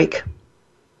the break,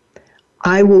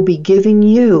 I will be giving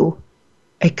you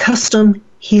a custom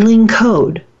healing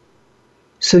code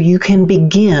so you can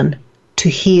begin to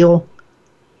heal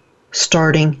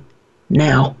starting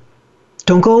now.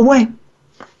 Don't go away.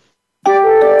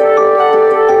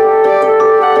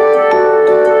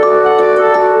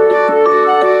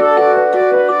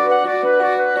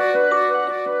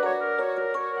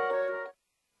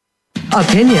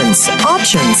 Opinions,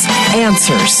 options,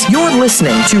 answers. You're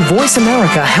listening to Voice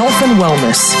America Health and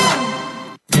Wellness.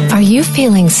 Are you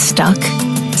feeling stuck?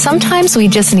 Sometimes we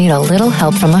just need a little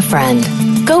help from a friend.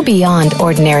 Go beyond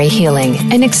ordinary healing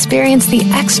and experience the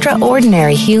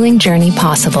extraordinary healing journey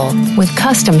possible with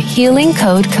custom healing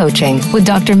code coaching with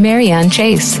Dr. Marianne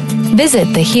Chase. Visit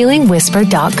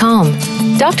thehealingwhisper.com.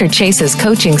 Dr. Chase's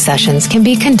coaching sessions can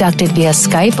be conducted via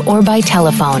Skype or by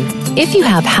telephone. If you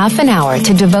have half an hour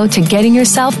to devote to getting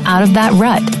yourself out of that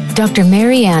rut, Dr.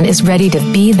 Marianne is ready to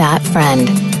be that friend.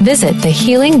 Visit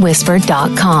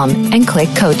thehealingwhisper.com and click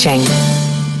coaching.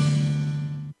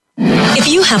 If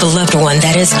you have a loved one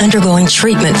that is undergoing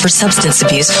treatment for substance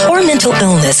abuse or mental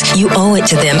illness, you owe it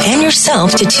to them and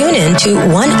yourself to tune in to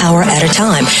 1 Hour at a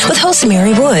Time with host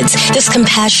Mary Woods. This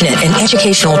compassionate and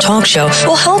educational talk show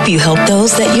will help you help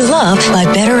those that you love by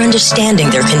better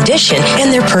understanding their condition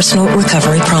and their personal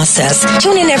recovery process.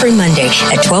 Tune in every Monday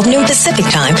at 12 noon Pacific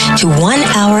Time to 1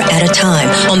 Hour at a Time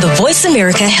on the Voice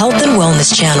America Health and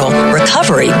Wellness channel.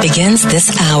 Recovery begins this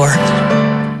hour.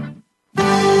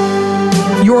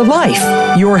 Your life,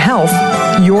 your health,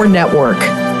 your network.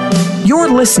 You're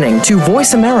listening to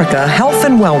Voice America Health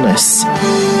and Wellness.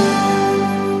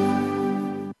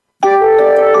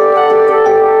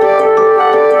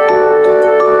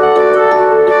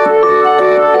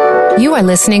 You are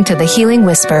listening to The Healing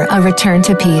Whisper, A Return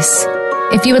to Peace.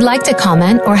 If you would like to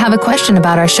comment or have a question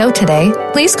about our show today,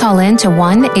 please call in to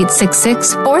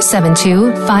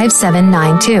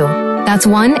 1-866-472-5792. That's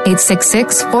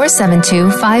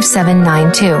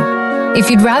 1-866-472-5792.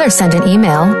 If you'd rather send an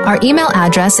email, our email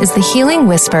address is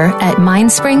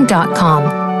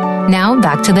thehealingwhisper@mindspring.com. Now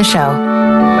back to the show.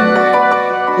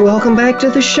 Welcome back to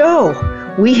the show.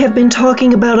 We have been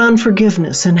talking about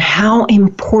unforgiveness and how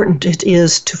important it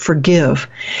is to forgive.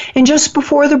 And just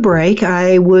before the break,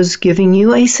 I was giving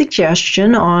you a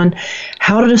suggestion on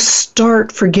how to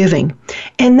start forgiving.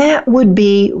 And that would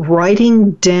be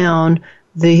writing down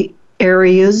the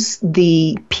areas,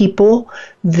 the people,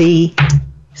 the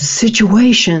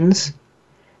situations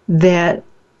that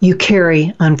you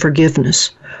carry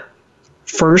unforgiveness.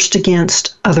 First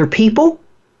against other people,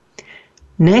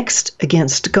 next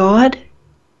against God,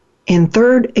 and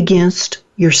third against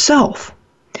yourself.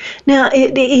 Now,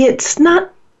 it's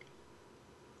not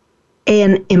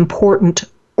an important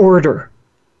order.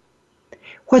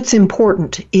 What's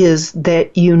important is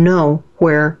that you know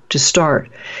where to start.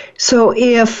 So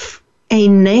if a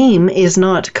name is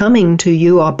not coming to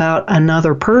you about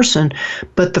another person,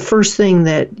 but the first thing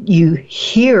that you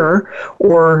hear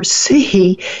or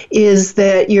see is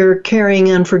that you're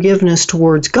carrying unforgiveness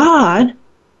towards God,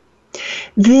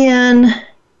 then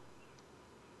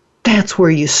that's where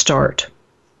you start.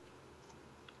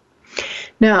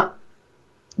 Now,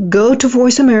 go to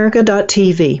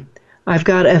voiceamerica.tv. I've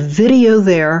got a video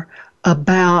there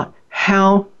about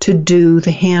how to do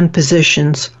the hand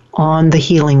positions on the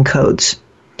healing codes.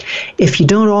 If you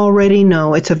don't already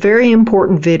know, it's a very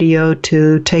important video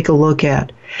to take a look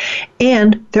at.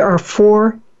 And there are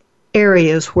 4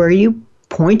 areas where you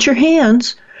point your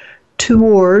hands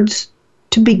towards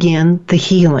to begin the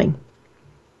healing.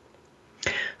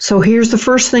 So here's the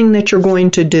first thing that you're going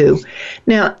to do.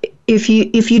 Now, if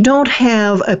you don't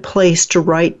have a place to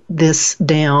write this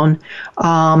down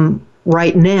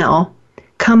right now,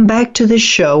 come back to this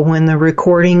show when the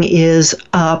recording is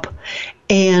up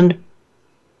and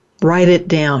write it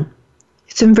down.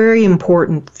 It's a very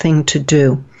important thing to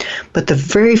do. But the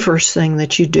very first thing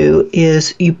that you do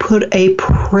is you put a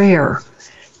prayer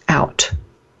out.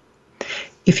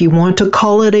 If you want to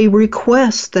call it a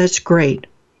request, that's great.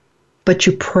 But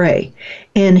you pray.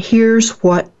 And here's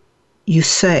what you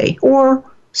say, or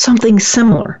something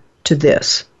similar to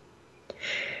this.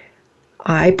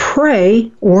 I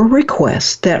pray or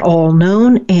request that all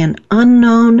known and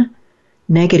unknown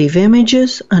negative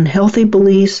images, unhealthy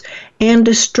beliefs, and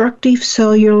destructive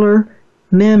cellular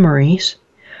memories,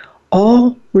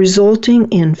 all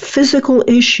resulting in physical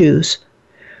issues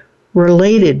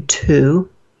related to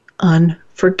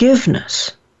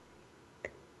unforgiveness,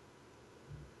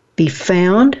 be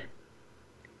found,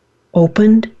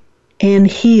 opened, and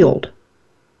healed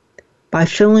by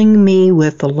filling me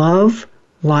with the love,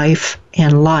 life,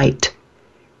 and light.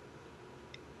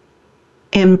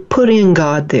 And put in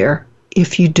God there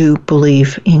if you do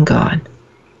believe in God.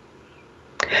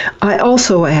 I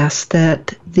also ask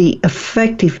that the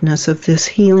effectiveness of this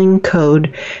healing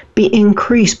code be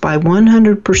increased by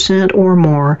 100% or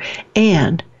more,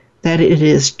 and that it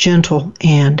is gentle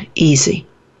and easy.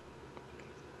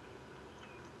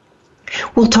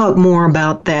 We'll talk more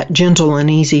about that gentle and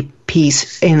easy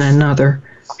piece in another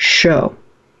show.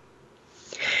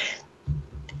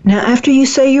 Now, after you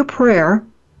say your prayer,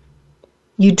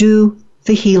 you do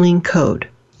the healing code.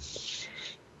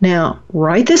 Now,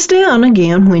 write this down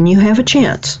again when you have a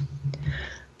chance.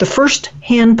 The first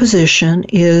hand position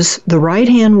is the right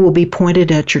hand will be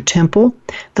pointed at your temple.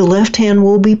 The left hand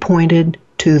will be pointed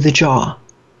to the jaw.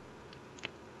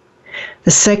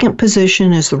 The second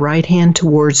position is the right hand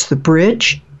towards the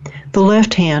bridge, the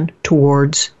left hand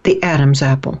towards the Adam's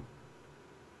apple.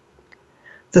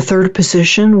 The third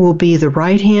position will be the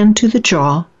right hand to the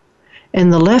jaw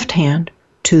and the left hand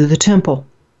to the temple.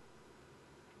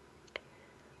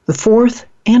 The fourth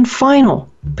and final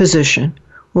position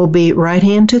will be right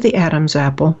hand to the Adam's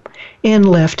apple and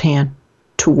left hand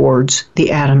towards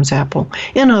the Adam's apple.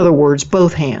 In other words,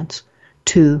 both hands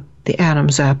to the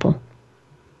Adam's apple.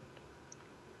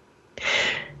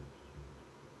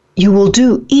 You will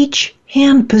do each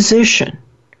hand position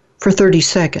for 30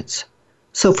 seconds.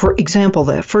 So for example,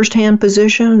 that first hand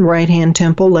position, right hand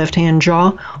temple, left hand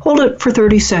jaw, hold it for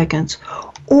 30 seconds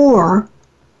or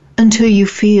until you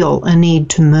feel a need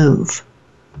to move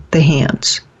the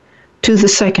hands to the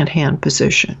second hand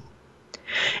position.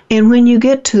 And when you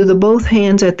get to the both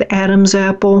hands at the Adam's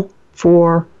apple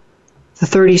for the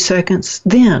 30 seconds,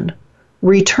 then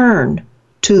return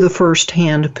to the first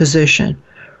hand position,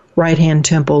 right hand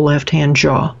temple, left hand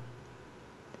jaw.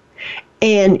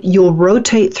 And you'll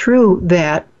rotate through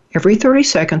that every 30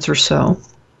 seconds or so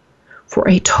for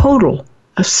a total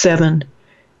of 7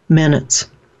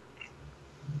 minutes.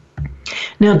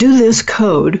 Now do this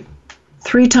code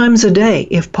 3 times a day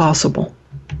if possible.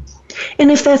 And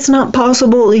if that's not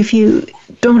possible, if you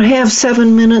don't have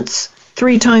 7 minutes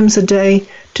 3 times a day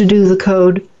to do the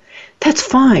code, that's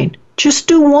fine. Just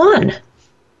do one.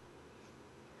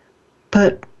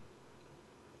 but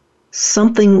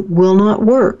something will not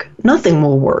work. Nothing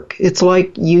will work. It's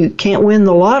like you can't win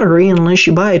the lottery unless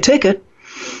you buy a ticket,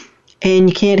 and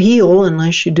you can't heal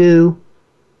unless you do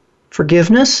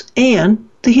forgiveness and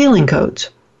the healing codes.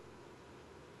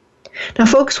 Now,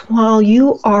 folks, while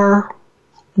you are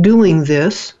doing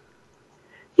this,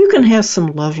 you can have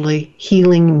some lovely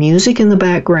healing music in the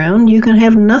background. You can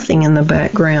have nothing in the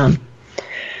background.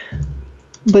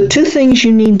 But two things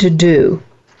you need to do,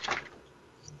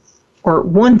 or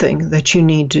one thing that you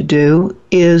need to do,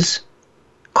 is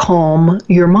calm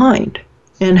your mind.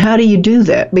 And how do you do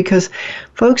that? Because,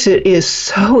 folks, it is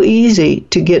so easy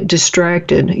to get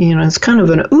distracted. You know, it's kind of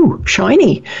an,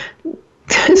 shiny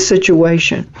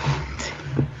situation.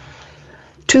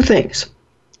 Two things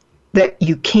that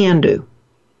you can do.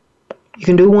 You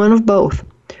can do one of both.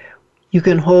 You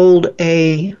can hold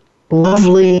a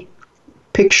lovely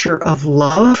picture of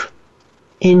love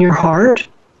in your heart.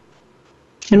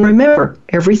 And remember,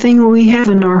 everything we have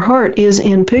in our heart is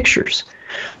in pictures.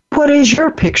 What is your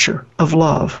picture of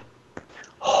love?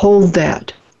 Hold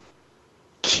that.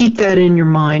 Keep that in your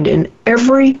mind. And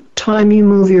every time you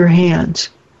move your hands,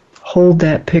 hold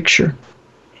that picture.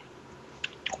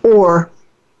 Or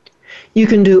you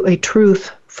can do a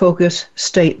truth focus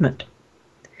statement.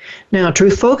 Now, a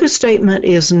truth focus statement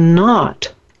is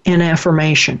not an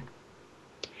affirmation.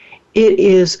 It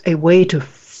is a way to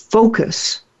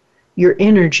focus your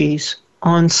energies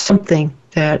on something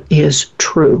that is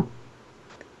true.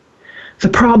 The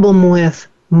problem with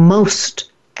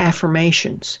most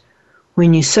affirmations,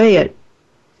 when you say it,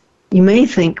 you may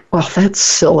think, well, that's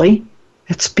silly.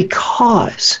 It's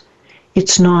because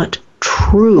it's not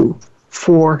true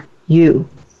for you.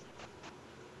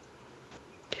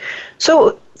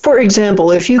 So, for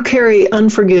example, if you carry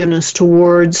unforgiveness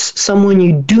towards someone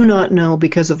you do not know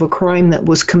because of a crime that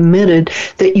was committed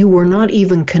that you were not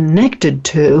even connected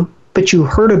to, but you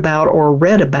heard about or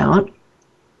read about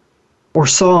or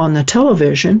saw on the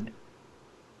television,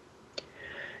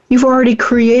 you've already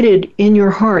created in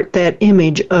your heart that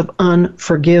image of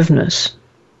unforgiveness.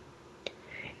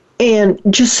 And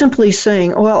just simply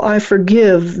saying, well, I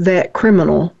forgive that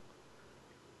criminal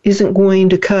isn't going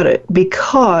to cut it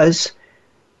because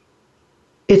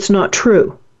it's not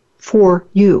true for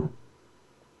you.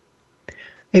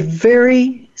 A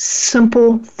very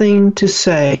simple thing to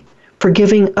say,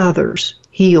 forgiving others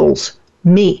heals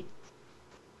me.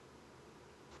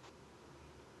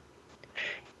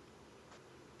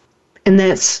 And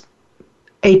that's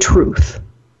a truth.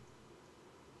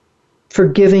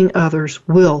 Forgiving others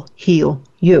will heal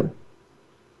you.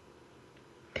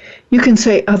 You can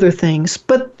say other things,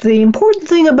 but the important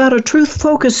thing about a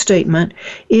truth-focused statement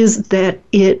is that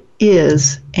it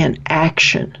is an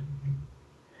action,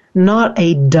 not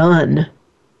a done.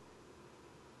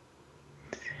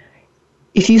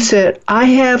 If you said, I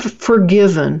have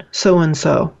forgiven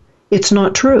so-and-so, it's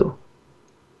not true,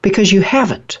 because you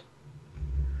haven't.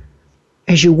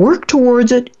 As you work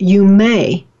towards it, you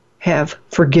may have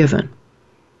forgiven.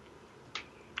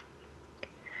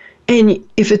 And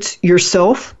if it's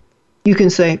yourself, you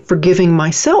can say, forgiving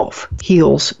myself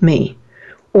heals me,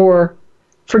 or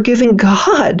forgiving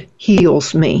God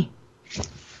heals me.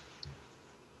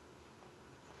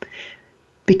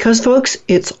 Because, folks,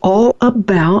 it's all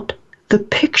about the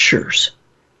pictures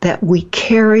that we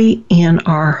carry in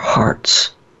our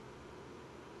hearts.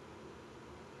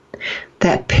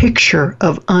 That picture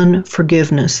of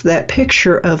unforgiveness, that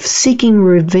picture of seeking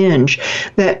revenge,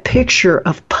 that picture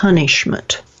of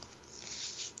punishment.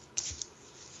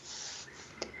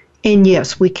 And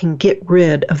yes, we can get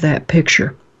rid of that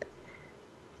picture.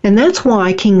 And that's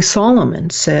why King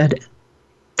Solomon said,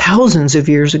 thousands of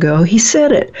years ago, he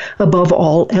said it, above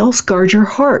all else, guard your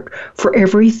heart, for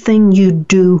everything you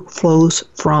do flows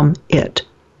from it.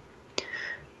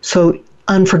 So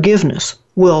unforgiveness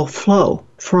will flow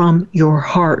from your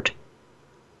heart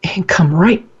and come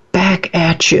right back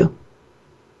at you.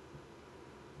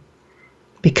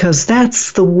 Because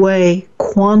that's the way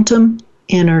quantum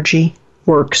energy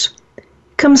works. It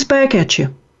comes back at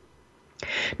you.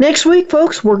 Next week,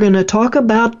 folks, we're going to talk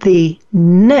about the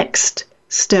next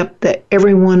step that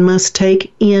everyone must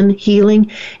take in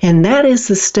healing, and that is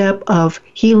the step of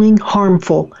healing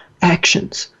harmful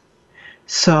actions.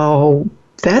 So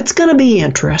that's going to be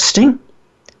interesting.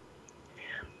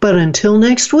 But until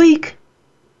next week,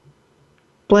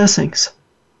 blessings.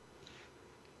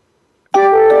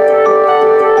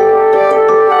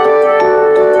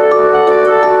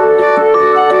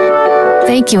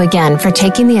 Thank you again for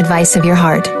taking the advice of your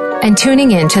heart and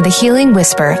tuning in to the Healing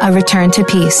Whisper, A Return to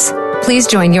Peace. Please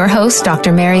join your host,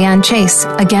 Dr. Marianne Chase,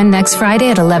 again next Friday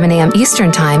at 11 a.m.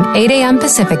 Eastern Time, 8 a.m.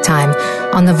 Pacific Time,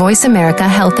 on the Voice America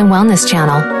Health and Wellness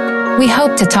channel. We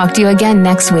hope to talk to you again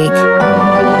next week.